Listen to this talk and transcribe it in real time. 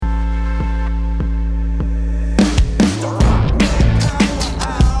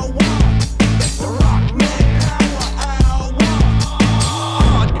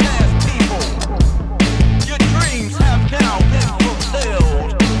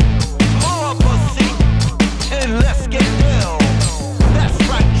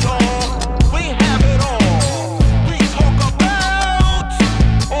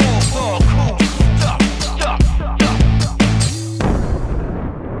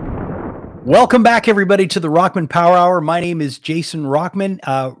Welcome back, everybody, to the Rockman Power Hour. My name is Jason Rockman.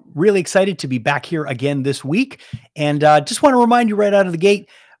 Really excited to be back here again this week. And just want to remind you right out of the gate,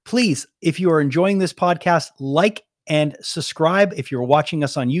 please, if you are enjoying this podcast, like and subscribe. If you're watching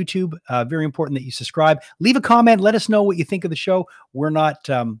us on YouTube, very important that you subscribe. Leave a comment. Let us know what you think of the show. We're not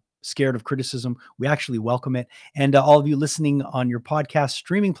scared of criticism. We actually welcome it. And all of you listening on your podcast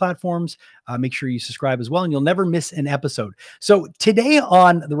streaming platforms, make sure you subscribe as well, and you'll never miss an episode. So today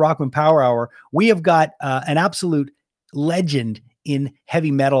on the Rockman Power Hour, we have got an absolute legend in heavy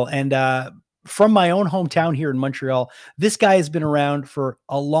metal. And from my own hometown here in Montreal, this guy has been around for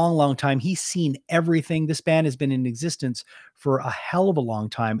a long, long time. He's seen everything. This band has been in existence for a hell of a long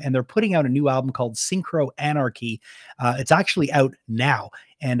time, and they're putting out a new album called Synchro Anarchy. It's actually out now,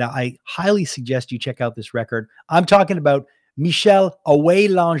 and I highly suggest you check out this record. I'm talking about Michel Away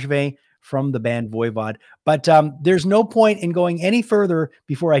Langevin from the band Voivod. But there's no point in going any further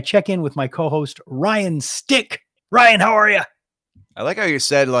before I check in with my co-host, Ryan Stick. Ryan, how are you? I like how you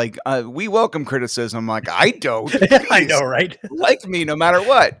said, we welcome criticism. Like, I don't. I know, right? Like me no matter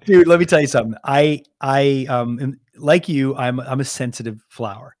what. Dude, let me tell you something. I like you, I'm a sensitive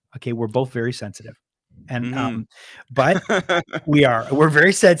flower. Okay, we're both very sensitive. And but we're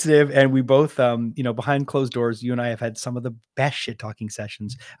very sensitive, and we both behind closed doors, you and I have had some of the best shit talking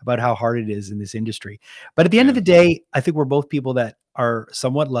sessions about how hard it is in this industry. But at the end of the day, I think we're both people that are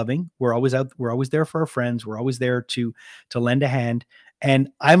somewhat loving. We're always there for our friends. We're always there to lend a hand. And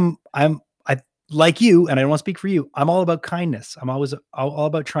I like you, and I don't want to speak for you. I'm all about kindness. I'm always all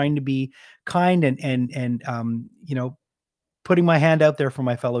about trying to be kind and putting my hand out there for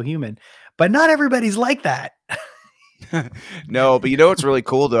my fellow human. But not everybody's like that. No, but you know what's really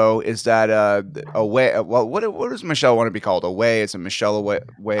cool though is that Away. Well, what does Michelle want to be called? Away? Is it Michelle Away?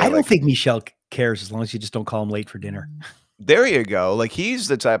 I don't think Michelle cares as long as you just don't call him late for dinner. There you go. Like, he's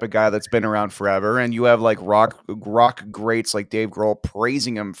the type of guy that's been around forever, and you have like rock greats like Dave Grohl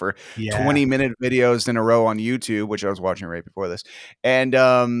praising him for 20-minute videos in a row on YouTube, which I was watching right before this. And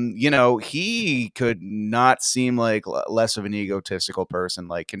he could not seem like less of an egotistical person.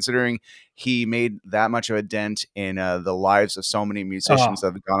 Like, considering he made that much of a dent in the lives of so many musicians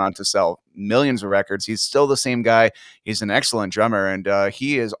that have gone on to sell millions of records, he's still the same guy. He's an excellent drummer, and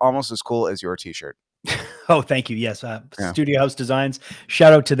he is almost as cool as your t-shirt. Oh, thank you. Yes. Studio House Designs.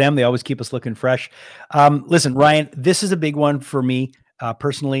 Shout out to them. They always keep us looking fresh. Listen, Ryan, this is a big one for me.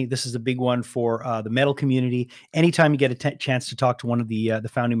 Personally, this is a big one for the metal community. Anytime you get a chance to talk to one of the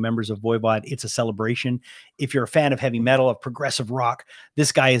founding members of Voivod, it's a celebration. If you're a fan of heavy metal, of progressive rock,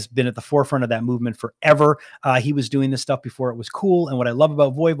 this guy has been at the forefront of that movement forever. He was doing this stuff before it was cool. And what I love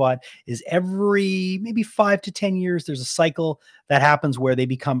about Voivod is every maybe 5 to 10 years, there's a cycle that happens where they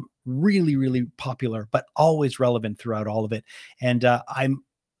become really, really popular, but always relevant throughout all of it. And I'm,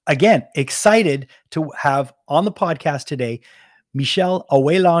 again, excited to have on the podcast today Michel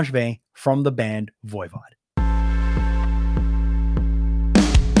Away Langevin from the band Voivod.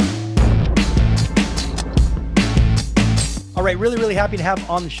 All right, really, really happy to have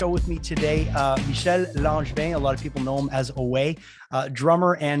on the show with me today Michel Langevin. A lot of people know him as Away,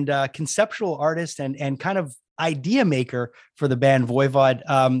 drummer and conceptual artist and kind of idea maker for the band Voivod.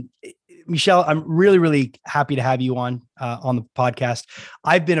 Michel, I'm really, really happy to have you on the podcast.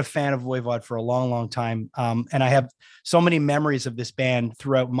 I've been a fan of Voivod for a long, long time. And I have so many memories of this band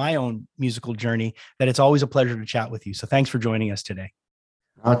throughout my own musical journey that it's always a pleasure to chat with you. So thanks for joining us today.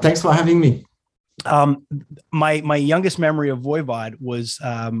 Thanks for having me. My youngest memory of Voivod was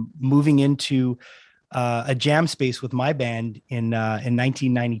moving into a jam space with my band in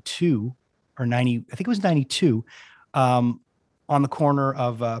 1992 or 90, I think it was 92. On the corner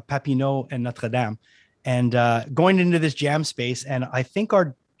of Papineau and Notre Dame, and going into this jam space. And I think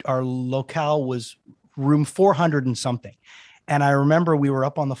our locale was room 400 and something. And I remember we were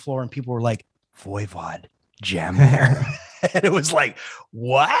up on the floor and people were like, Voivod jam there. And it was like,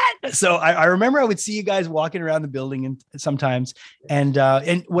 what? So I remember I would see you guys walking around the building and sometimes. And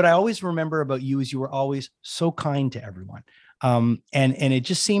what I always remember about you is you were always so kind to everyone. And it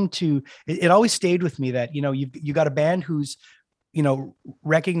just seemed to, it always stayed with me that, you got a band who's,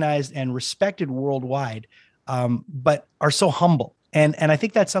 recognized and respected worldwide, but are so humble. And I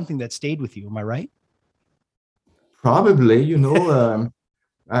think that's something that stayed with you. Am I right? Probably, I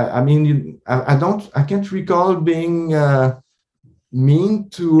can't recall being mean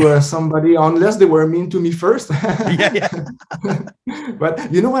to somebody unless they were mean to me first. Yeah.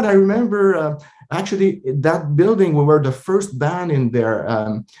 But you know what? I remember actually, that building, we were the first band in there.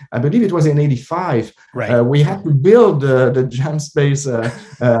 I believe it was in '85. Right. We had to build the jam space.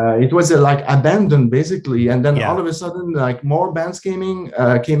 It was like abandoned basically, and then all of a sudden, like more bands came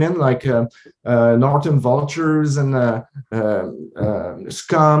in, like Northern Vultures and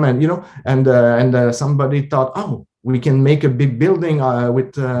Scum, and and somebody thought, oh, we can make a big building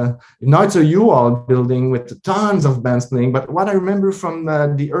with now it's a U-Haul building with tons of bands playing. But what I remember from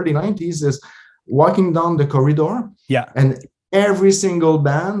the early '90s is walking down the corridor, and every single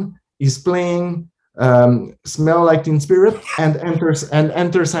band is playing Smell Like Teen Spirit and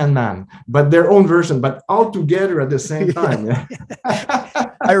Enter Sandman, but their own version, but all together at the same time.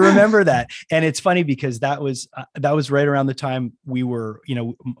 I remember that. And it's funny because that was right around the time we were,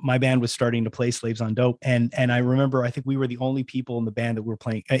 my band was starting to play Slaves on Dope. And I remember, I think we were the only people in the band that were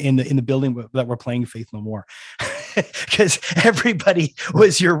playing in the building that were playing Faith No More. Because everybody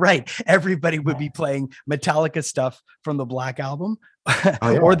was, you're right, everybody would be playing Metallica stuff from the Black Album,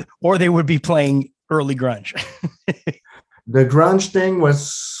 or they would be playing early grunge. The grunge thing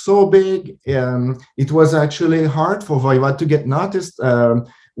was so big. It was actually hard for Voivod to get noticed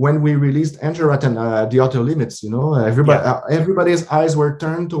when we released Engerat and The Outer Limits. Everybody's eyes were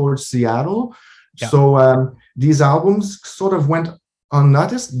turned towards Seattle. So these albums sort of went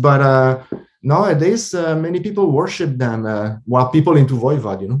unnoticed, but nowadays many people worship them, while people into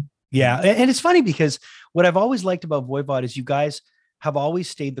Voivod, Yeah, and it's funny because what I've always liked about Voivod is you guys have always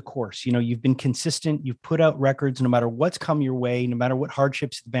stayed the course. You've been consistent. You've put out records no matter what's come your way, no matter what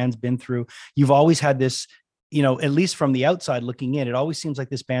hardships the band's been through. You've always had this, at least from the outside looking in, it always seems like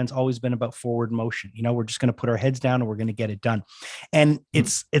this band's always been about forward motion. We're just going to put our heads down and we're going to get it done. And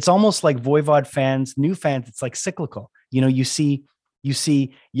it's almost like Voivod fans, new fans, it's like cyclical. You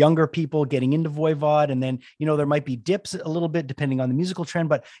see younger people getting into Voivod, and then, there might be dips a little bit depending on the musical trend,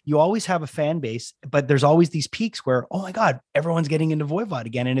 but you always have a fan base, but there's always these peaks where, oh my God, everyone's getting into Voivod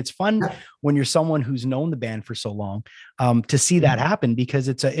again. And it's fun when you're someone who's known the band for so long, to see that happen, because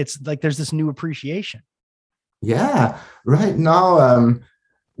it's like, there's this new appreciation. Yeah, right now,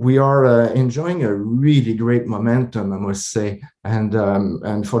 we are enjoying a really great momentum, I must say. And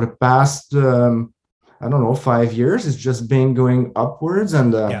for the past, 5 years, it's just been going upwards.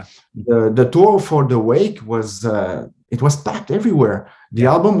 And the tour for the Wake was it was packed everywhere. The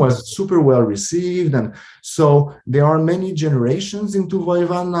album was super well received, and so there are many generations into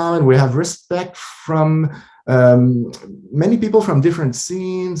Voivod now, and we have respect from many people from different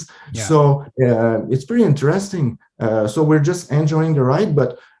scenes. So it's pretty interesting. So we're just enjoying the ride,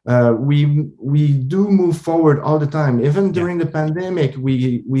 but we do move forward all the time. Even during the pandemic,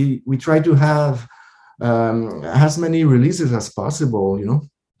 we try to have as many releases as possible,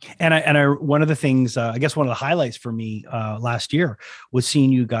 And I one of the things, I guess one of the highlights for me last year was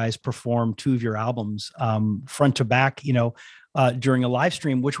seeing you guys perform 2 of your albums front to back, during a live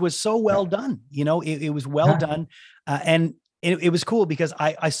stream, which was so well done. It was well done. And it was cool because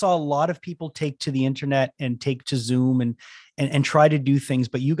I saw a lot of people take to the internet and take to Zoom and try to do things,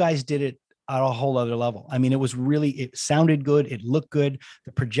 but you guys did it at a whole other level. I mean, it sounded good. It looked good.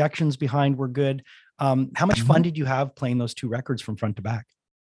 The projections behind were good. How much fun did you have playing those 2 records from front to back?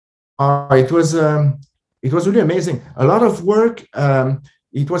 It was really amazing. A lot of work.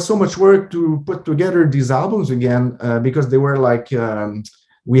 It was so much work to put together these albums again, because they were like,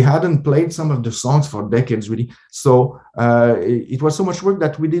 we hadn't played some of the songs for decades, really. So it was so much work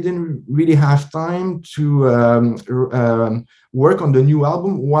that we didn't really have time to work on the new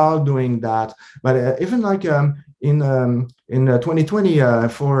album while doing that. But even like in 2020,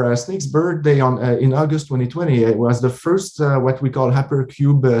 for Snake's birthday in August 2020, it was the first what we call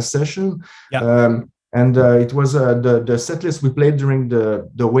Hypercube session. And it was the set list we played during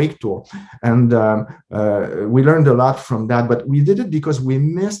the Wake tour. And we learned a lot from that, but we did it because we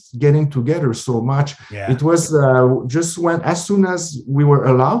missed getting together so much. It was just as soon as we were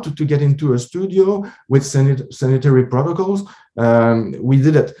allowed to get into a studio with sanitary protocols, we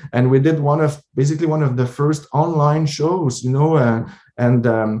did it. And we did one of the first online shows,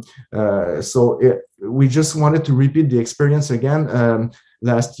 we just wanted to repeat the experience again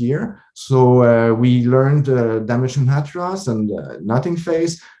last year. So we learned Dimension Hatros and Nothing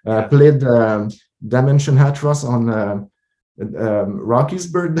Face, played Dimension Hatros on Rocky's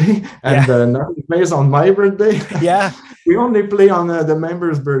birthday, and Nothing Face on my birthday. We only play on the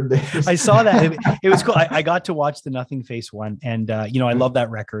members' birthdays. I saw that. It was cool. I got to watch the Nothing Face one, and I love that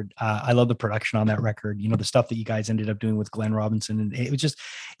record. I love the production on that record. The stuff that you guys ended up doing with Glenn Robinson, and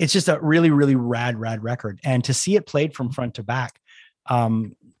it's just a really, really rad record. And to see it played from front to back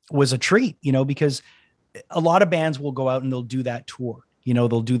was a treat, because a lot of bands will go out and they'll do that tour,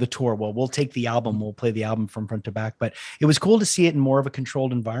 they'll do the tour. Well, we'll take the album, we'll play the album from front to back. But it was cool to see it in more of a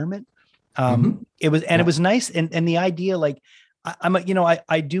controlled environment. It was nice. And the idea, like,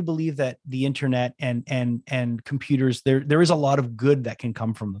 I do believe that the internet and computers, there is a lot of good that can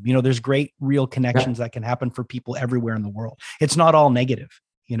come from them. There's great real connections that can happen for people everywhere in the world. It's not all negative,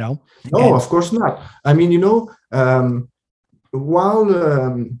 No, of course not. I mean, while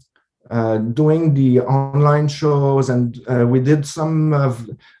doing the online shows, and we did some of,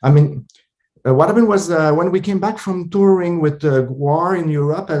 what happened was when we came back from touring with Guar in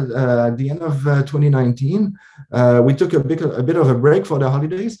Europe at the end of 2019, we took a bit of a break for the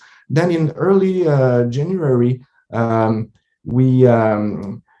holidays. Then in early January, we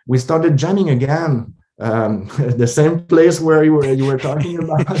started jamming again. The same place where you were talking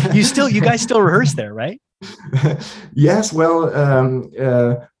about. You guys still rehearse there, right? Yes. Well,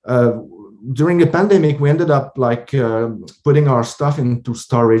 during the pandemic, we ended up putting our stuff into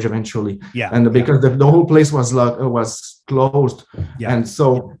storage eventually. Yeah. And because the whole place was closed. Yeah. And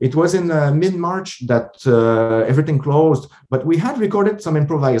so it was in mid-March that everything closed. But we had recorded some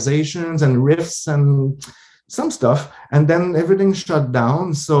improvisations and riffs and some stuff, and then everything shut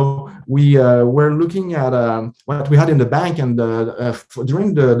down. So we were looking at what we had in the bank, and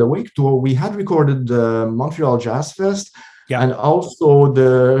during the Wake tour, we had recorded the Montreal Jazz Fest, and also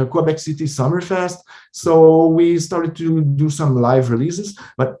the Quebec City Summerfest. So we started to do some live releases.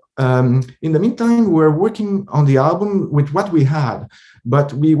 But in the meantime, we were working on the album with what we had.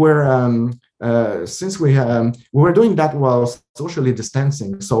 But we were since we were doing that while socially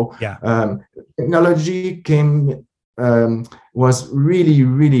distancing, so technology was really,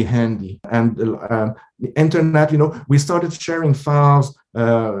 really handy, and the internet. We started sharing files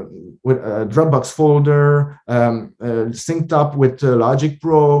with a Dropbox folder, synced up with Logic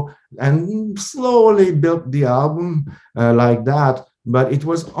Pro, and slowly built the album like that. But it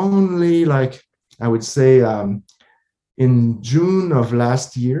was only, I would say, in June of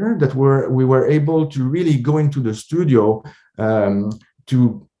last year that we were able to really go into the studio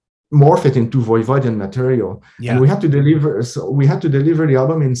to morph it into Voivod material. Yeah. And we had to deliver. So we had to deliver the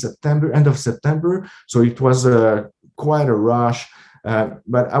album in September, end of September. So it was quite a rush.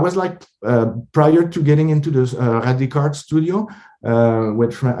 But I was prior to getting into the Radicart studio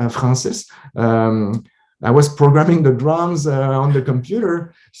with Francis, I was programming the drums on the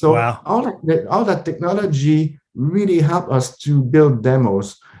computer. So all that technology really helped us to build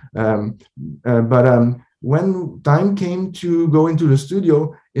demos. But when time came to go into the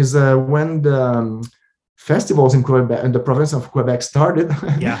studio is when the festivals in Quebec, in the province of Quebec, started.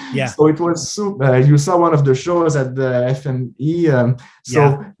 Yeah. So it was super. You saw one of the shows at the FME.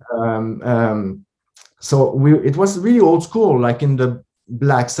 It was really old school, like in the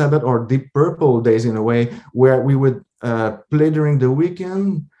Black Sabbath or Deep Purple days, in a way, where we would play during the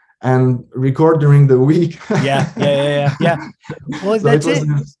weekend and record during the week. Yeah. Well, so that's it.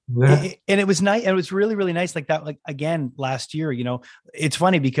 And it was nice. And it was really, really nice like that. Like, again, last year, it's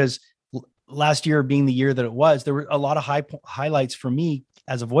funny because last year being the year that it was, there were a lot of highlights for me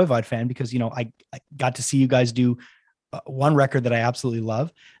as a Voivod fan, because, I got to see you guys do one record that I absolutely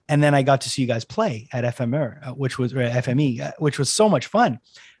love. And then I got to see you guys play at FME, which was so much fun.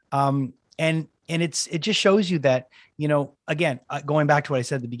 And it just shows you that, again, going back to what I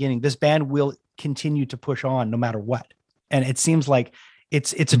said at the beginning, this band will continue to push on no matter what. And it seems like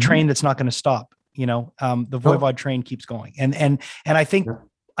it's a train that's not going to stop. The Voivod train keeps going. And I think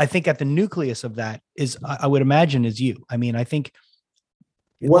at the nucleus of that is, I would imagine, is you. I mean, I think.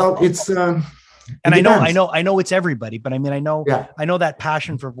 Well, it's. And I know it's everybody, but I mean, I know that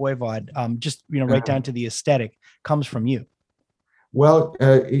passion for Voivod, just, right down to the aesthetic, comes from you. Well,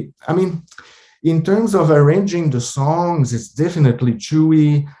 in terms of arranging the songs, it's definitely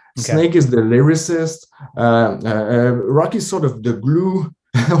Chewy. Okay. Snake is the lyricist. Rock is sort of the glue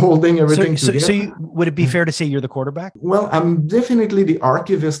holding everything together. So would it be fair to say you're the quarterback? Well, I'm definitely the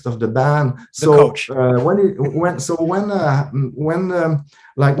archivist of the band. The coach. When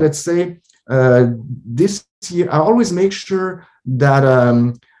let's say this year, I always make sure that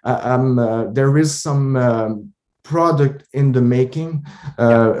there is some product in the making,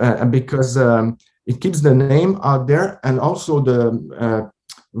 because it keeps the name out there, and also the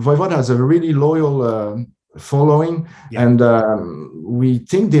Voivod has a really loyal following, and we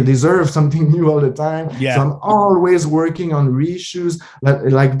think they deserve something new all the time. So I'm always working on reissues.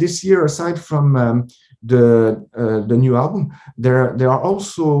 Like this year, aside from the new album, there are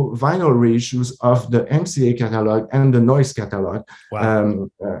also vinyl reissues of the MCA catalog and the Noise catalog. Wow.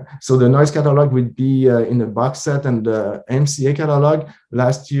 So the Noise catalog would be in a box set, and the MCA catalog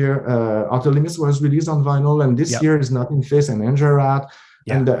last year, Outer Limits was released on vinyl, and this year is Nothing Face and Angel Rat.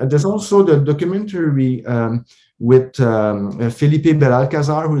 And there's also the documentary with Felipe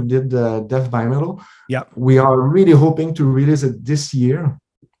Belalcazar, who did Death by Metal. We are really hoping to release it this year.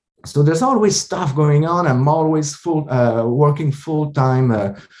 So there's always stuff going on. I'm always working full time.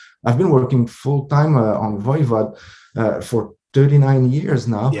 I've been working full time on Voivod for 39 years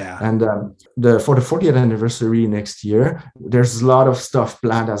now. And for the 40th anniversary next year, there's a lot of stuff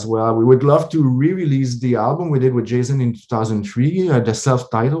planned as well. We would love to re-release the album we did with Jason in 2003, the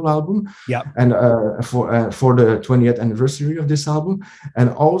self-titled album. And for the 20th anniversary of this album. And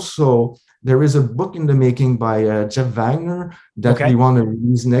also, there is a book in the making by Jeff Wagner that we want to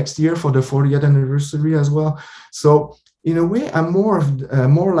release next year for the 40th anniversary as well. So in a way, I'm more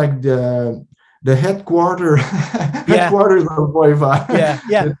like the headquarters of Voivod.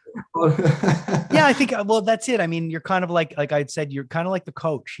 Yeah, I think, well, that's it. I mean, you're kind of like I'd said, you're kind of like the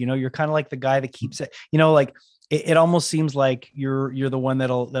coach, you're kind of like the guy that keeps it, like it almost seems like you're the one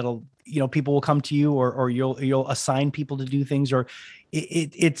that'll, people will come to you, or you'll assign people to do things, or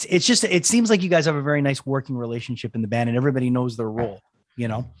it's just, it seems like you guys have a very nice working relationship in the band, and everybody knows their role,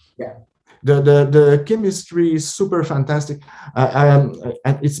 The chemistry is super fantastic.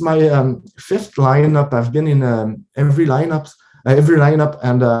 It's my fifth lineup. I've been in every lineup,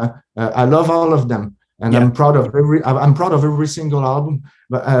 and I love all of them. And I'm proud of every single album.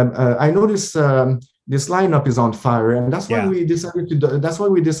 But I know this lineup is on fire, and that's why we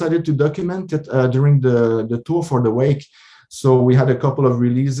decided to document it during the tour for the Wake. So we had a couple of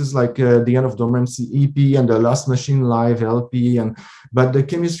releases, like the End of Dormancy EP and the Lost Machine Live LP, but the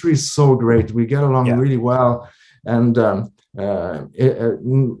chemistry is so great. We get along really well, and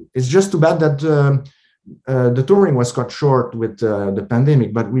it's just too bad that the touring was cut short with the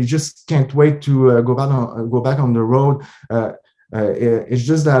pandemic. But we just can't wait to go back on the road. It's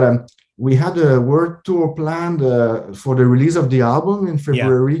just that we had a world tour planned for the release of the album in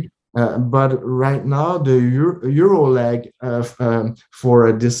February. But right now, the Euro leg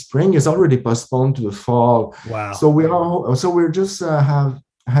for this spring is already postponed to the fall. Wow! So we're just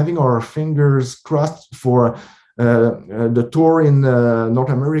having our fingers crossed for the tour in North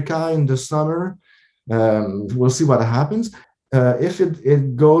America in the summer. We'll see what happens. If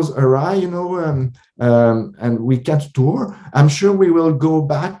it goes awry, and we can't tour, I'm sure we will go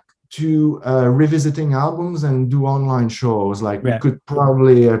back to revisiting albums and do online shows. Like we could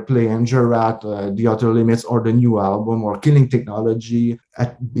probably play Angel Rat, The Outer Limits, or the new album, or Killing Technology.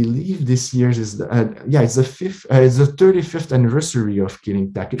 I believe this year's is it's the 35th anniversary of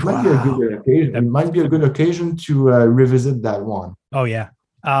Killing Tech. It might be a good occasion. It might be a good occasion to revisit that one. Oh yeah.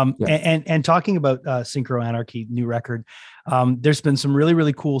 And talking about Synchro Anarchy new record, there's been some really,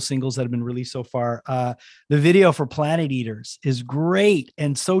 really cool singles that have been released so far. The video for Planet Eaters is great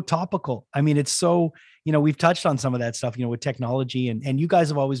and so topical. I mean, it's so, we've touched on some of that stuff, with technology, and you guys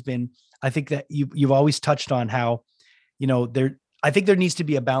have always been, I think that you've always touched on how, I think there needs to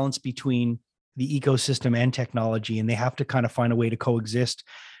be a balance between the ecosystem and technology, and they have to kind of find a way to coexist,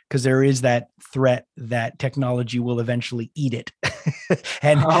 because there is that threat that technology will eventually eat it.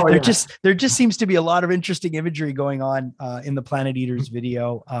 And there just seems to be a lot of interesting imagery going on in the Planet Eaters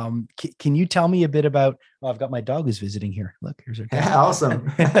video. Can you tell me a bit about, I've got my dog who's visiting here. Look, here's her dog. Yeah, awesome.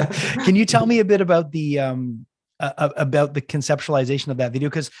 Can you tell me a bit about the conceptualization of that video?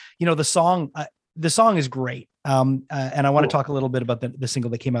 Because, the song is great. And I want to talk a little bit about the single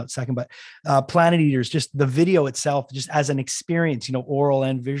that came out second, but Planet Eaters, just the video itself, just as an experience, oral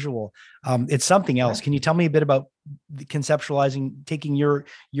and visual, it's something else. Can you tell me a bit about conceptualizing, taking your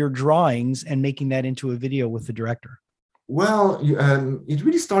drawings and making that into a video with the director? Well, it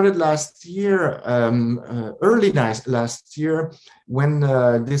really started last year, early last year, when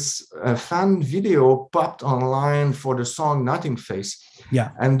this fan video popped online for the song Nothing Face.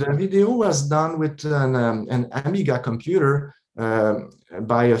 Yeah. And the video was done with an Amiga computer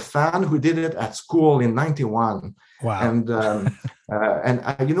by a fan who did it at school in 91. Wow. And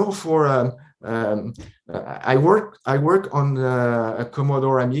I work on a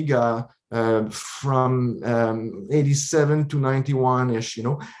Commodore Amiga from 87 to 91-ish,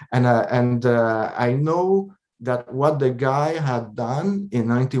 and I know that what the guy had done in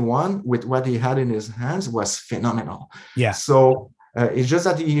 91 with what he had in his hands was phenomenal. Yeah. So it's just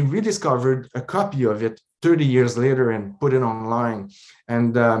that he rediscovered a copy of it 30 years later and put it online.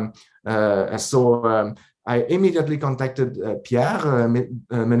 And so I immediately contacted Pierre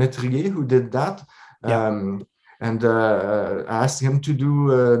Menetrier, who did that. And I asked him to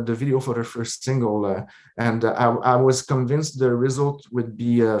do the video for the first single, and I was convinced the result would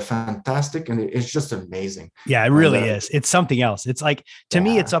be fantastic, and it's just amazing. Yeah, it really is. It's something else. It's like, to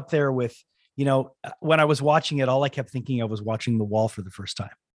me, it's up there with, when I was watching it, all I kept thinking of was watching The Wall for the first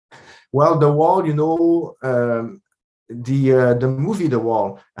time. Well, The Wall, the movie The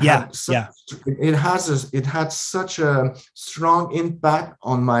Wall, it had such a strong impact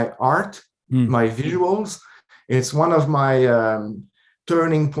on my art, my visuals. It's one of my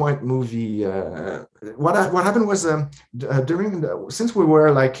turning point movie. What happened was since we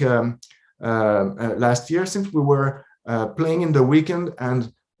were like last year, since we were playing in the weekend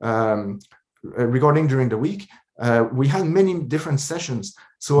and recording during the week, we had many different sessions.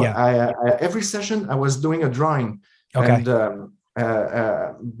 So every session I was doing a drawing, and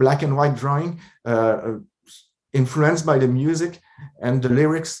black and white drawing, influenced by the music and the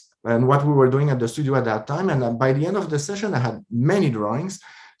lyrics and what we were doing at the studio at that time. And by the end of the session, I had many drawings.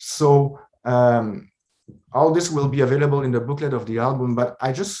 So all this will be available in the booklet of the album, but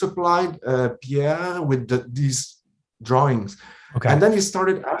I just supplied Pierre with these drawings. And then he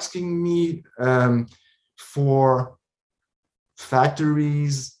started asking me for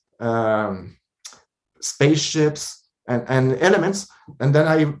factories, spaceships, and elements. And then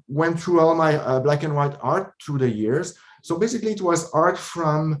I went through all my black and white art through the years. So basically it was art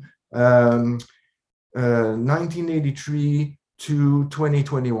from 1983 to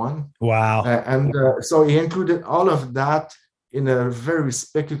 2021. Wow. So he included all of that in a very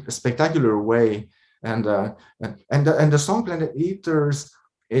spectacular way. And the song Planet Eaters,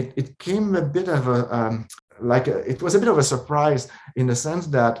 it came a bit of it was a bit of a surprise, in the sense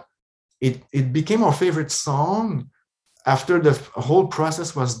that it became our favorite song after the whole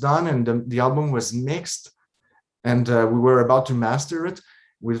process was done and the album was mixed, and we were about to master it.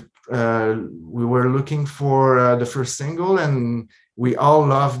 We were looking for the first single, and we all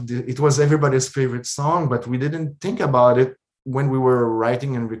loved it. It was everybody's favorite song, but we didn't think about it when we were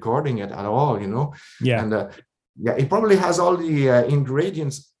writing and recording it at all, Yeah. And it probably has all the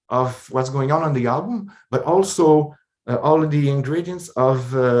ingredients of what's going on the album, but also all of the ingredients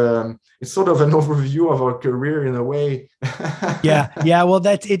of it's sort of an overview of our career in a way. Yeah. Well,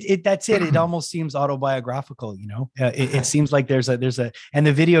 that's it. That's it. It almost seems autobiographical. It seems like there's a, and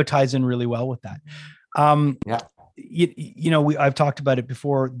the video ties in really well with that. I've talked about it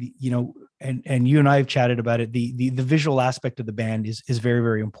before. And you and I have chatted about it. The visual aspect of the band is very,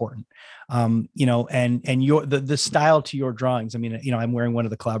 very important. And your the style to your drawings. I mean, I'm wearing one of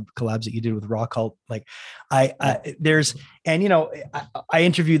the collabs that you did with Rock Cult. Like I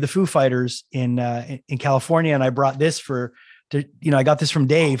interviewed the Foo Fighters in California, and I brought this I got this from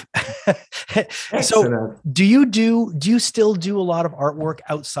Dave. So do you still do a lot of artwork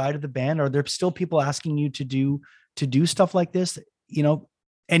outside of the band? Are there still people asking you to do stuff like this?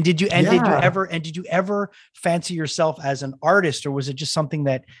 And did you ever fancy yourself as an artist, or was it just something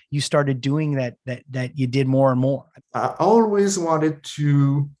that you started doing that you did more and more? I always wanted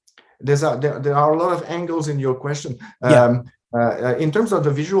to. There are a lot of angles in your question. In terms of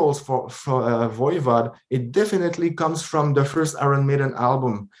the visuals for Voivod, it definitely comes from the first Iron Maiden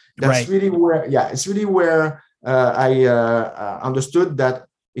album. That's really where I understood that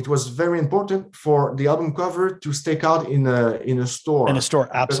it was very important for the album cover to stick out in a store. In a store,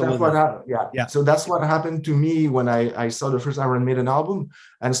 absolutely. So that's what happened to me when I saw the first Iron Maiden album.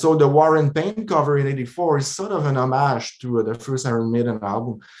 And so the War and Pain cover in '84 is sort of an homage to the first Iron Maiden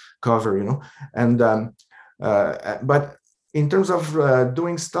album cover, And but in terms of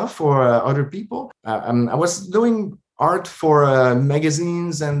doing stuff for other people, I was doing art for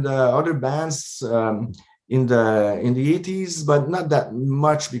magazines and other bands in the 80s, but not that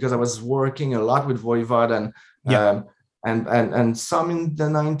much, because I was working a lot with Voivod and some in the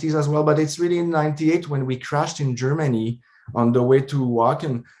 90s as well. But it's really in '98 when we crashed in Germany on the way to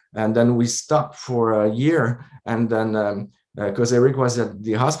Wacken, and then we stopped for a year, and then because Eric was at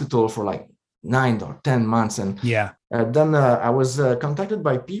the hospital for like 9 or 10 months, and then I was contacted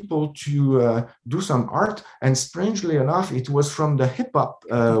by people to do some art, and strangely enough, it was from the hip hop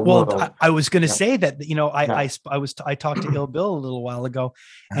world. I was going to say that I talked to Ill Bill a little while ago,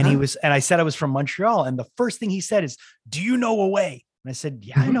 and I said I was from Montreal, and the first thing he said is, "Do you know Away?" And I said,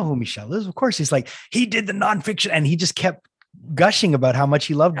 "Yeah, I know who Michel is. Of course." He's like, "He did the nonfiction," and he just kept gushing about how much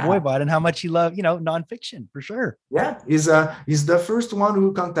he loved Voivod and how much he loved, nonfiction, for sure. Yeah, he's the first one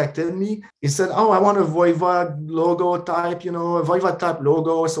who contacted me. He said, "Oh, I want a Voivod logo type, a Voivod type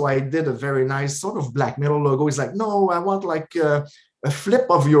logo." So I did a very nice sort of black metal logo. He's like, "No, I want like a flip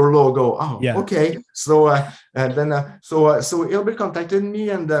of your logo." Oh, yeah. Okay. So so Ilbert contacted me,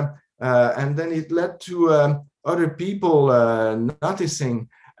 and and then it led to other people noticing,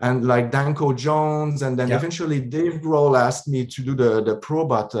 and like Danko Jones, and then eventually Dave Grohl asked me to do the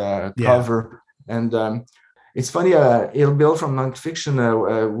Probot cover. And it's funny, Il Bill from Nonfiction,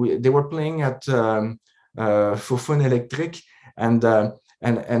 they were playing at Fofun Electric, and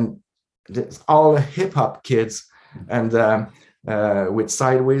all hip hop kids, and with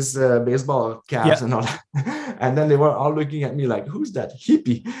sideways baseball caps and all that. And then they were all looking at me like, "Who's that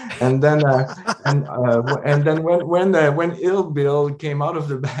hippie?" And then and then when Il Bill came out of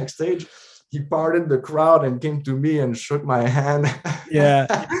the backstage, he parted the crowd and came to me and shook my hand. Yeah,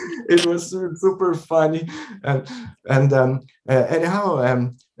 it was super funny. And anyhow,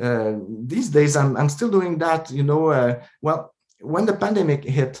 these days I'm still doing that. Well, when the pandemic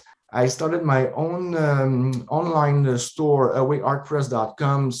hit, I started my own online store,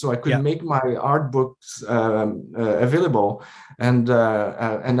 awayartpress.com, so I could make my art books available, and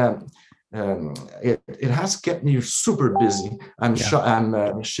it has kept me super busy. I'm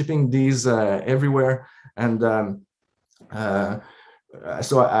shipping these everywhere, and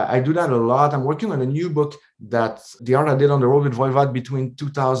so I do that a lot. I'm working on a new book, that the art I did on the road with Voivod between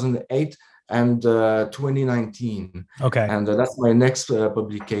 2008 and 2019. Okay. And that's my next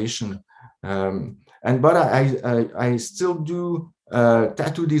publication. But I still do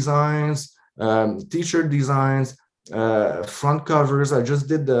tattoo designs, t-shirt designs, front covers. I just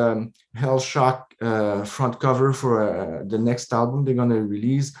did the Hell Shock front cover for the next album they're gonna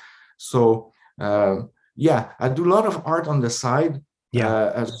release. So I do a lot of art on the side.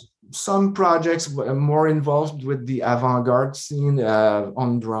 Some projects more involved with the avant-garde scene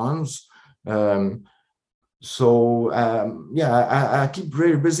on drums. I keep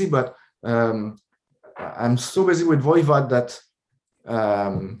very busy, but I'm so busy with Voivod that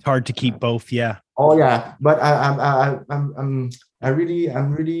it's hard to keep both. Yeah. Oh yeah, but I'm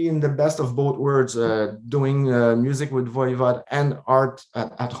really in the best of both worlds, doing music with Voivod and art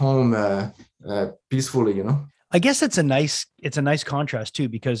at home peacefully. I guess it's a nice contrast too,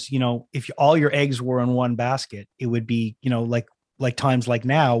 because if all your eggs were in one basket, it would be like times like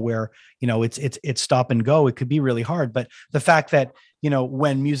now where it's stop and go. It could be really hard. But the fact that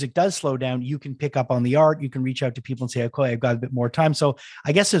when music does slow down, you can pick up on the art, you can reach out to people and say, okay, I've got a bit more time. So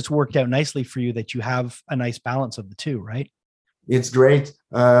I guess it's worked out nicely for you that you have a nice balance of the two, right? It's great.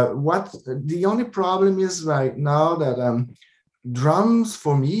 What the only problem is right now that drums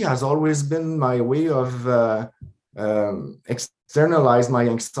for me has always been my way of externalize my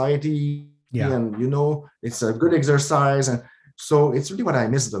anxiety. And it's a good exercise, and so it's really what I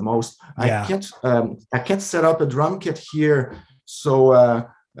miss the most. I can't set up a drum kit here, so I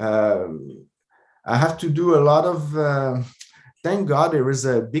have to do a lot of thank God there is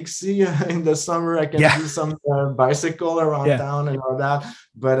a big sea in the summer. I can do some bicycle around town and all that.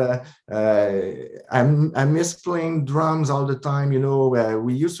 But I miss playing drums all the time.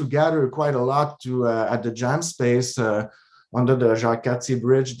 We used to gather quite a lot at the jam space under the Jacques Cartier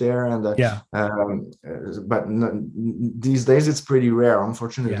Bridge there, and but these days it's pretty rare,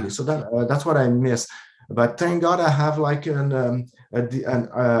 unfortunately. So that's what I miss. But thank God I have like an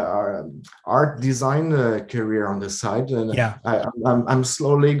art design career on the side, and I'm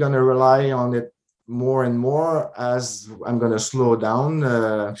slowly gonna rely on it more and more as I'm gonna slow down.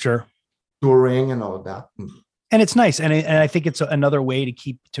 Touring and all of that. And it's nice, and I think it's another way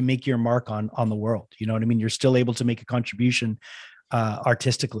to make your mark on the world. You know what I mean? You're still able to make a contribution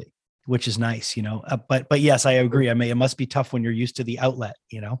artistically, which is nice. But yes, I agree. I mean, it must be tough when you're used to the outlet.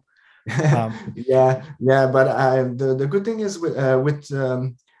 But the good thing is with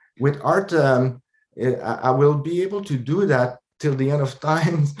art, I will be able to do that till the end of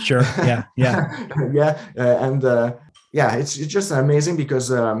time. Sure. Yeah. It's just amazing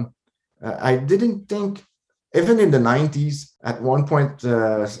because I didn't think, even in the 90s, at one point,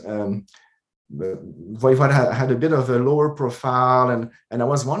 Voivod had a bit of a lower profile, and I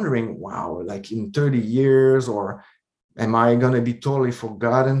was wondering, wow, like in 30 years, or am I going to be totally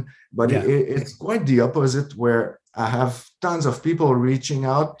forgotten? But it's quite the opposite, where I have tons of people reaching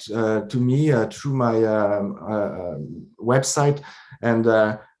out to me through my website and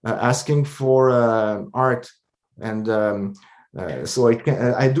asking for art. And so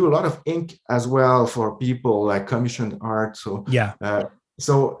I do a lot of ink as well for people, like commissioned art. So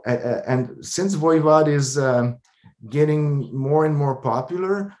and since Voivod is getting more and more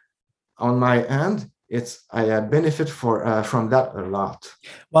popular on my end, I benefit from that a lot.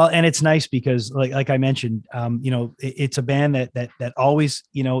 Well, and it's nice because, like I mentioned, it's a band that always,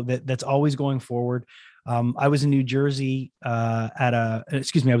 that's always going forward. I was in New Jersey I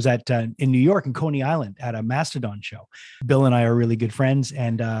was in New York in Coney Island at a Mastodon show. Bill and I are really good friends,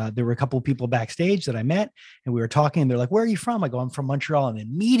 and there were a couple of people backstage that I met, and we were talking, and they're like, "Where are you from?" I go, "I'm from Montreal," and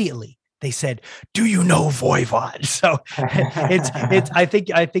immediately they said, "Do you know Voivod?" So I think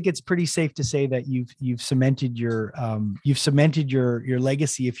it's pretty safe to say that you've cemented your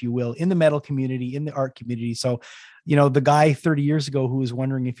legacy, if you will, in the metal community, in the art community. So, the guy 30 years ago who was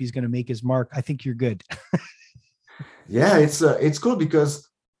wondering if he's going to make his mark, I think you're good. Yeah, it's cool because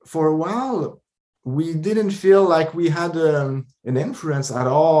for a while we didn't feel like we had an influence at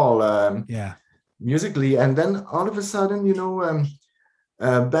all, musically, and then all of a sudden,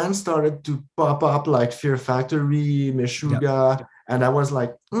 bands started to pop up like Fear Factory, Meshuggah, and I was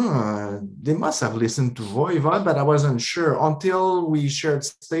like, they must have listened to Voivod, but I wasn't sure until we shared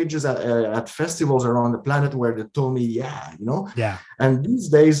stages at festivals around the planet where they told me, Yeah. And these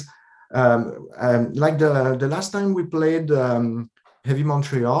days, like the last time we played Heavy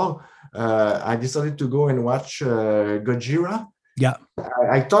Montreal, I decided to go and watch Gojira. Yeah.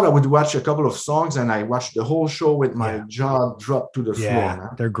 I thought I would watch a couple of songs, and I watched the whole show with my jaw dropped to the floor. Man.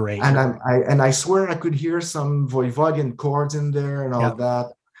 They're great. And I swear I could hear some Voivodian chords in there and all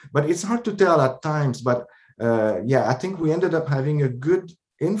that, but it's hard to tell at times. But I think we ended up having a good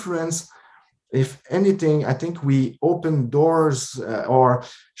influence. If anything, I think we opened doors or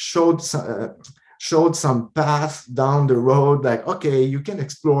showed some path down the road. Like, okay, you can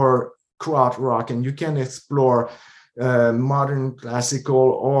explore krautrock and you can explore modern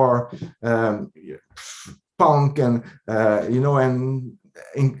classical or punk, and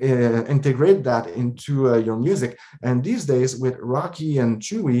integrate that into your music. And these days with Rocky and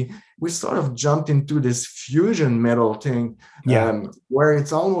Chewy, we sort of jumped into this fusion metal thing, where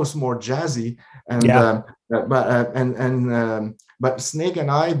it's almost more jazzy. And but Snake and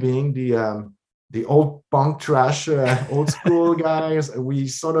I, being the old punk trash, old school guys, we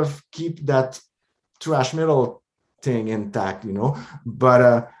sort of keep that trash metal thing intact,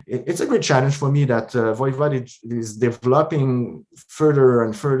 but it's a great challenge for me that Voivod is developing further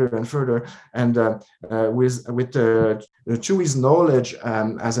and further and further, and with Chewy's knowledge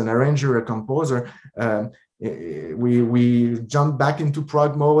as an arranger, a composer, we jump back into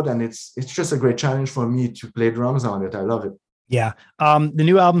prog mode, and it's just a great challenge for me to play drums on it. I love it. Yeah. The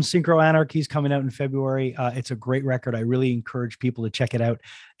new album Synchro Anarchy is coming out in February. It's a great record. I really encourage people to check it out.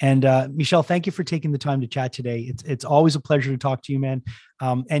 And Michel, thank you for taking the time to chat today. It's always a pleasure to talk to you, man.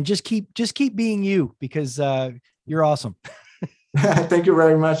 And just keep being you, because you're awesome. Thank you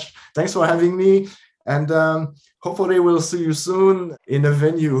very much. Thanks for having me. And hopefully we'll see you soon in a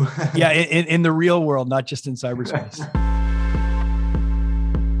venue. Yeah, in the real world, not just in cyberspace.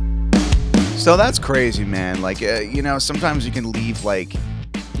 So that's crazy, man. Like, sometimes you can leave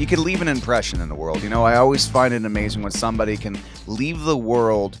an impression in the world. I always find it amazing when somebody can leave the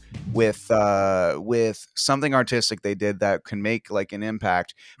world with something artistic they did that can make like an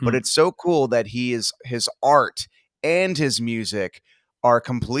impact. But it's so cool that his art and his music are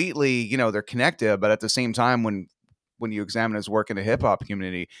completely, they're connected, but at the same time, when you examine his work in the hip hop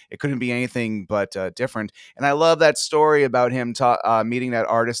community, it couldn't be anything but different. And I love that story about him meeting that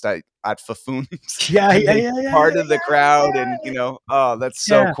artist at Fafoons. Part of the crowd, and that's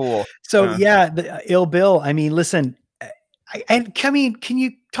so cool. So the Ill Bill. I mean, listen, can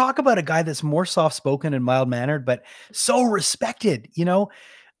you talk about a guy that's more soft spoken and mild mannered, but so respected?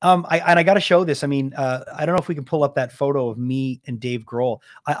 I got to show this. I mean, I don't know if we can pull up that photo of me and Dave Grohl.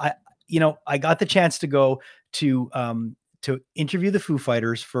 I got the chance to go to interview the Foo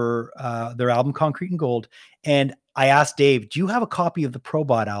Fighters for their album Concrete and Gold. And I asked Dave, do you have a copy of the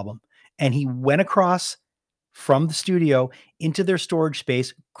Probot album? And he went across from the studio into their storage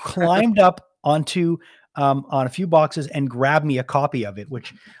space, climbed up onto on a few boxes and grabbed me a copy of it,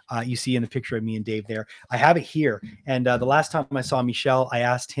 which you see in the picture of me and Dave there. I have it here. And the last time I saw Michel, I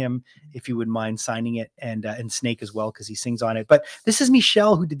asked him if he would mind signing it, and Snake as well, because he sings on it. But this is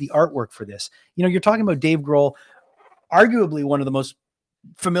Michel who did the artwork for this. You're talking about Dave Grohl, arguably one of the most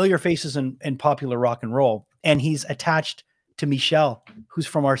familiar faces in popular rock and roll. And he's attached to Michel, who's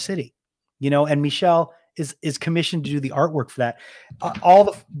from our city, and Michel is commissioned to do the artwork for that. All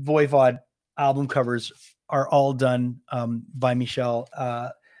the Voivod album covers are all done by Michel.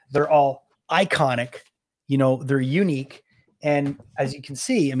 They're all iconic, they're unique. And as you can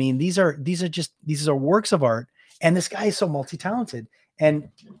see, I mean, these are works of art, and this guy is so multi-talented. And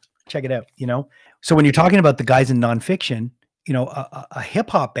check it out, So when you're talking about the guys in nonfiction, a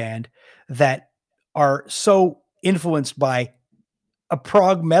hip hop band that are so influenced by a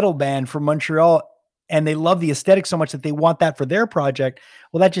prog metal band from Montreal and they love the aesthetic so much that they want that for their project.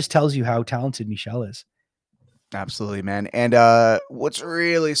 Well, that just tells you how talented Michel is. Absolutely, man. And what's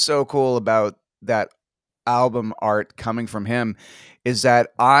really so cool about that album art coming from him is that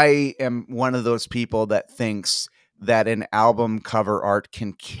I am one of those people that thinks that an album cover art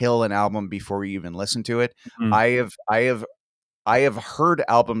can kill an album before you even listen to it. Mm. I have heard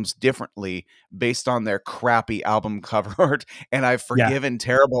albums differently based on their crappy album cover art, and I've forgiven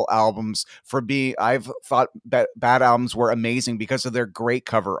terrible albums for being. I've thought that bad albums were amazing because of their great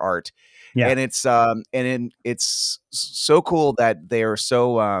cover art. Yeah. And it's so cool that they're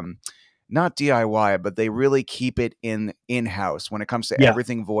so not DIY, but they really keep it in-house when it comes to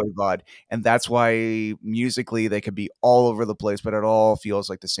everything Voivod. And that's why musically they could be all over the place, but it all feels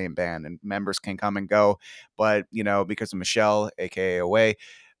like the same band, and members can come and go. But, because of Michel, aka Away,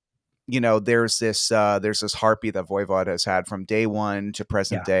 there's this heartbeat that Voivod has had from day one to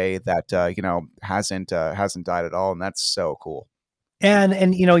present day that hasn't died at all. And that's so cool.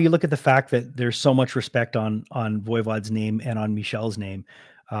 And you look at the fact that there's so much respect on Voivod's name and on Michel's name.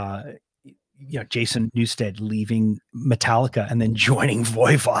 Jason Newsted leaving Metallica and then joining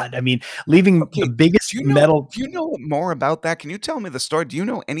Voivod. I mean, leaving the biggest metal. Do you know more about that? Can you tell me the story? Do you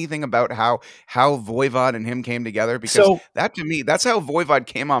know anything about how Voivod and him came together? Because that, to me, that's how Voivod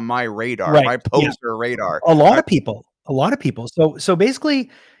came on my radar, my poster radar. A lot of people. So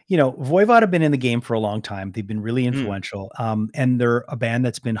basically, Voivod have been in the game for a long time. They've been really influential. And they're a band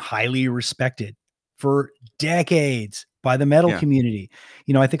that's been highly respected for decades by the metal community.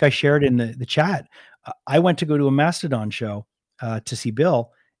 I think I shared in the chat. I went to go to a Mastodon show to see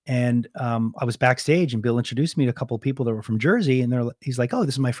Bill, and I was backstage, and Bill introduced me to a couple of people that were from Jersey, and he's like, "Oh,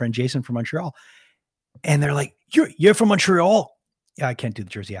 this is my friend Jason from Montreal," and they're like, "You're from Montreal?" Yeah, I can't do the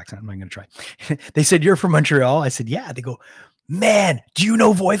Jersey accent. I'm not going to try. They said, "You're from Montreal?" I said, "Yeah." They go, "Man, do you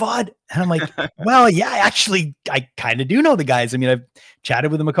know Voivod?" And I'm like, "Well, yeah, actually, I kind of do know the guys. I mean, I've chatted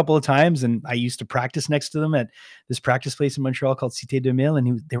with them a couple of times, and I used to practice next to them at this practice place in Montreal called Cité 2000.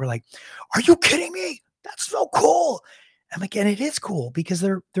 And they were like, "Are you kidding me? That's so cool." I'm like, and it is cool because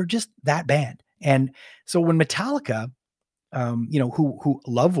they're just that band. And so when Metallica, who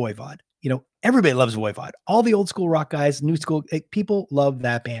love Voivod, everybody loves Voivod. All the old school rock guys, new school people love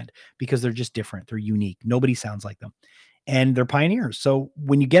that band because they're just different. They're unique. Nobody sounds like them. And they're pioneers. So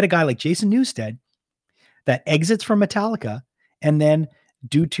when you get a guy like Jason Newsted that exits from Metallica, and then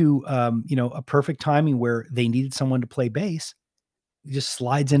due to a perfect timing where they needed someone to play bass, he just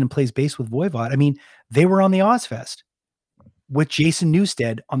slides in and plays bass with Voivod. I mean, they were on the Ozfest with Jason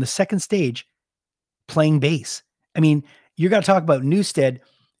Newsted on the second stage playing bass. I mean, you got to talk about Newsted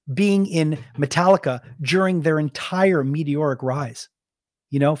being in Metallica during their entire meteoric rise.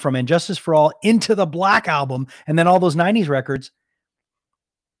 From And Justice for All into the Black Album, and then all those 90s records.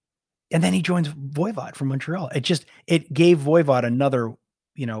 And then he joins Voivod from Montreal. It gave Voivod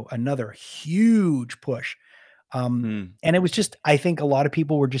another huge push. And it was just, I think a lot of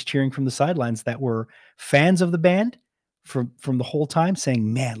people were just cheering from the sidelines that were fans of the band from the whole time,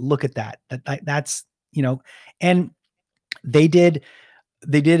 saying, "Man, look at that. That's," and they did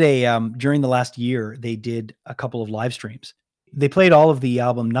during the last year, they did a couple of live streams. They played all of the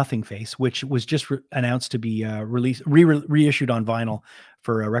album Nothing Face, which was just announced to be reissued on vinyl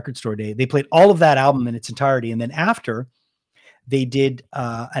for a Record Store Day. They played all of that album in its entirety. And then after, they did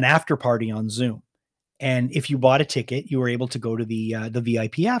an after party on Zoom. And if you bought a ticket, you were able to go to the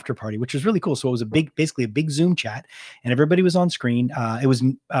VIP after party, which was really cool. So it was basically a big Zoom chat, and everybody was on screen. It was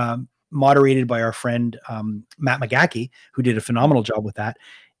moderated by our friend Matt McGackie, who did a phenomenal job with that.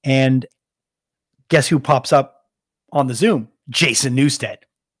 And guess who pops up on the Zoom? Jason Newsted.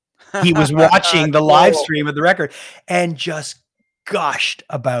 He was watching the live stream of the record and just gushed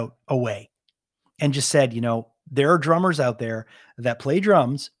about Away and just said, there are drummers out there that play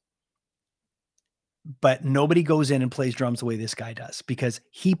drums, but nobody goes in and plays drums the way this guy does, because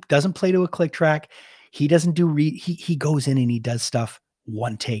he doesn't play to a click track. He doesn't do he goes in and he does stuff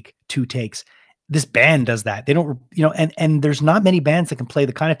one take, two takes. This band does that. They don't, and there's not many bands that can play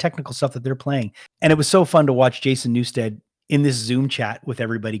the kind of technical stuff that they're playing. And it was so fun to watch Jason Newsted in this Zoom chat with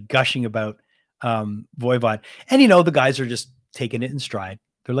everybody gushing about Voivod. And, the guys are just taking it in stride.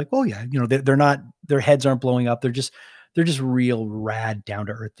 They're like, "Oh yeah, they're not, their heads aren't blowing up. They're just real rad, down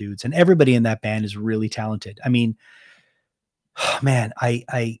to earth dudes." And everybody in that band is really talented. I mean, man,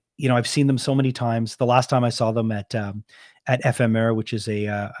 I've seen them so many times. The last time I saw them at FMR, which is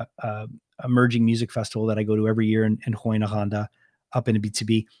a emerging music festival that I go to every year in Rouyn-Noranda up in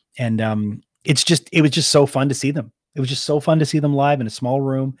Abitibi. And it was just so fun to see them. It was just so fun to see them live in a small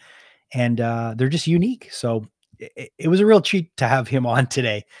room, and they're just unique. So it was a real treat to have him on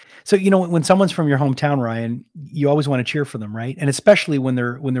today. So, when someone's from your hometown, Ryan, you always want to cheer for them, right? And especially when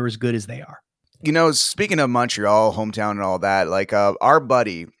they're as good as they are. Speaking of Montreal, hometown and all that, like our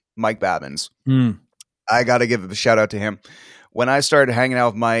buddy, Mike Babbins, I got to give a shout out to him. When I started hanging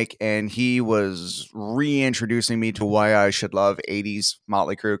out with Mike and he was reintroducing me to why I should love 80s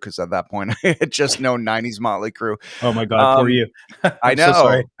Motley Crue, because at that point I had just known 90s Motley Crue. Oh my God, poor you. I know, so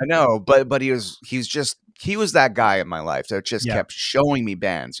sorry. I know, but he was that guy in my life that just kept showing me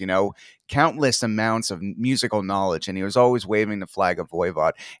bands, countless amounts of musical knowledge, and he was always waving the flag of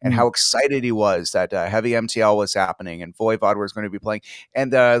Voivod and how excited he was that Heavy MTL was happening and Voivod was going to be playing.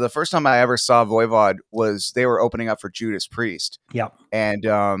 And the first time I ever saw Voivod was they were opening up for Judas Priest. Yeah. And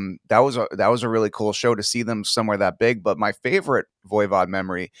that was a really cool show to see them somewhere that big. But my favorite Voivod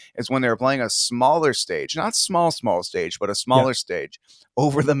memory is when they were playing a smaller stage, not small stage, but a smaller stage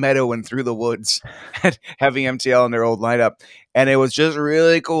over the meadow and through the woods at Heavy MTL in their old lineup. And it was just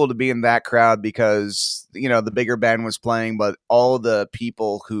really cool to be in that crowd because, the bigger band was playing, but all the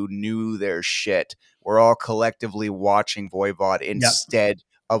people who knew their shit were all collectively watching Voivod instead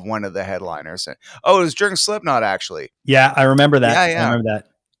of one of the headliners. And, it was during Slipknot, actually. Yeah, I remember that. Yeah. I remember that.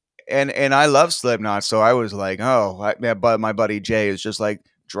 And I love Slipknot, so I was like, but my buddy Jay is just like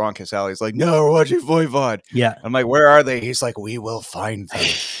drunk as hell. He's like, no, we're watching Voivod. Yeah. I'm like, where are they? He's like, we will find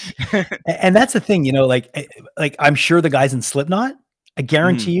them. And that's the thing, like I'm sure the guys in Slipknot, I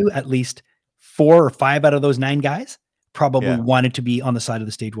guarantee you at least 4 or 5 out of those 9 guys probably wanted to be on the side of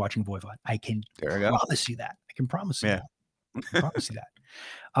the stage watching Voivod. I can promise you that. I can promise you that. I can promise you that.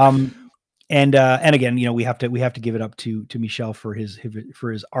 And again, we have to give it up to Michel for his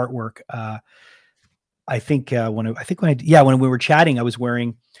artwork. I think when we were chatting, I was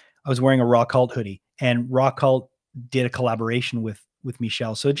wearing a Raw Cult hoodie, and Raw Cult did a collaboration with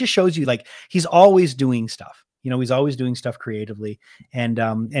Michel. So it just shows you like he's always doing stuff. He's always doing stuff creatively, and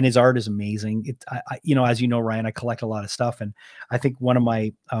his art is amazing. As you know, Ryan, I collect a lot of stuff, and I think one of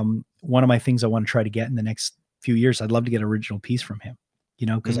my things I want to try to get in the next few years, I'd love to get an original piece from him.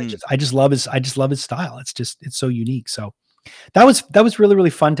 Because I just love his style. It's so unique. So that was really,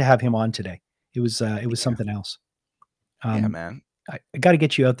 really fun to have him on today. It was something else. Man. I got to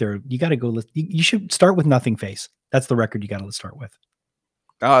get you out there. You got to go. You should start with Nothing Face. That's the record you got to start with.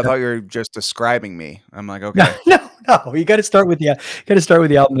 Oh, I thought you were just describing me. I'm like, okay. No. You got to start with the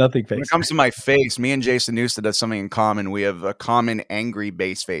album Nothing Face. When it comes to my face, me and Jason Newsted have something in common. We have a common angry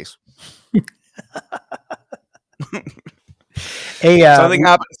bass face. Hey, something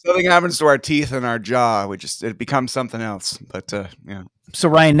happens to our teeth and our jaw. It becomes something else. But yeah. So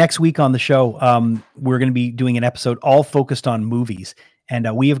Ryan, next week on the show, we're going to be doing an episode all focused on movies, and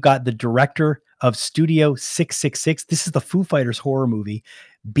we have got the director of Studio 666. This is the Foo Fighters horror movie.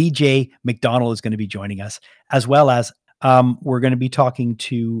 BJ McDonald is going to be joining us, as well as we're going to be talking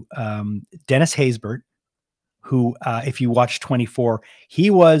to Dennis Haysbert, who, if you watch 24,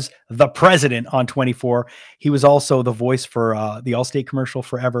 he was the president on 24. He was also the voice for the Allstate commercial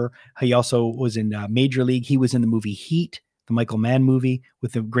forever. He also was in Major League. He was in the movie Heat, the Michael Mann movie,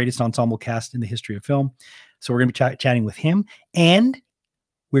 with the greatest ensemble cast in the history of film. So we're going to be chatting with him. And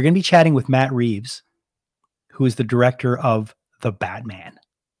we're going to be chatting with Matt Reeves, who is the director of The Batman.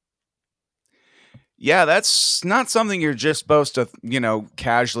 Yeah, that's not something you're just supposed to,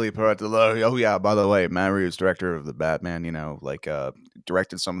 casually put out the low. Oh yeah, by the way, Matt Reeves, director of The Batman,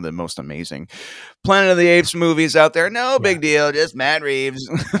 directed some of the most amazing Planet of the Apes movies out there. No big deal, just Matt Reeves.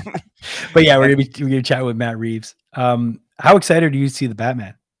 But yeah, we're gonna chat with Matt Reeves. How excited are you to see The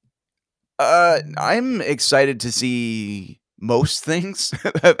Batman? I'm excited to see most things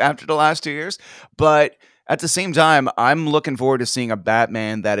after the last 2 years, but at the same time, I'm looking forward to seeing a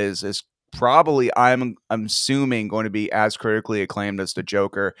Batman that is probably, I'm assuming, going to be as critically acclaimed as the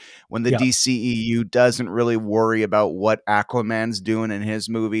Joker when the DCEU doesn't really worry about what Aquaman's doing in his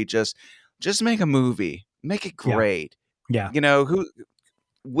movie. Just make a movie, make it great. Yeah. Who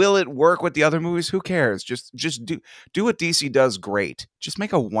will it work with the other movies? Who cares? Just do what DC does great. Just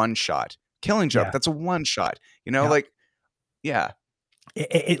make a one shot. Killing Joke, that's a one shot.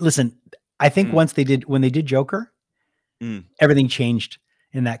 Listen, I think when they did Joker, everything changed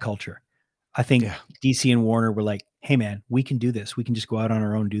in that culture. I think DC and Warner were like, hey man, we can do this. We can just go out on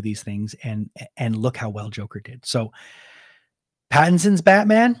our own, do these things, and look how well Joker did. So Pattinson's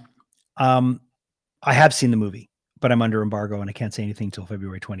Batman, I have seen the movie, but I'm under embargo and I can't say anything until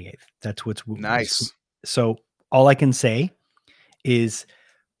February 28th. That's what's nice. So all I can say is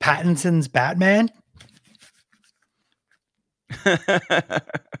Pattinson's Batman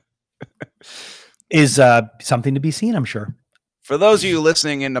is something to be seen, I'm sure. For those of you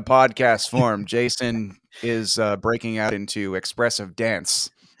listening in the podcast form, Jason is breaking out into expressive dance.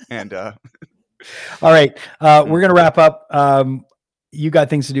 And all right, we're gonna wrap up. You got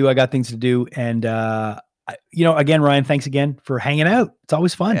things to do. I got things to do. And again, Ryan, thanks again for hanging out. It's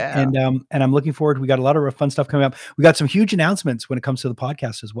always fun. Yeah. And I'm looking forward. We got a lot of fun stuff coming up. We got some huge announcements when it comes to the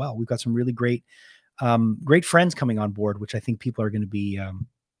podcast as well. We've got some really great friends coming on board, which I think people are going to be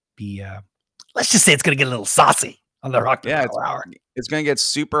let's just say it's going to get a little saucy on the Rockman Power Hour. It's going to get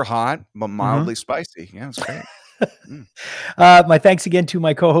super hot, but mildly spicy. Yeah, it's great. My thanks again to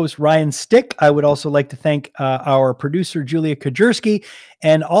my co-host Ryan Stick. I would also like to thank our producer Julia Kajerski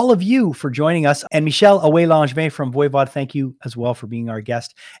and all of you for joining us. And Michelle Away-Langevin from Voivod, thank you as well for being our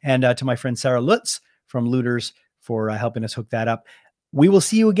guest. And to my friend Sarah Lutz from Looters for helping us hook that up. We will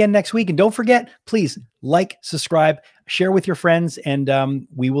see you again next week. And don't forget, please like, subscribe, share with your friends, and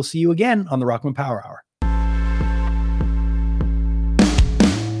we will see you again on the Rockman Power Hour.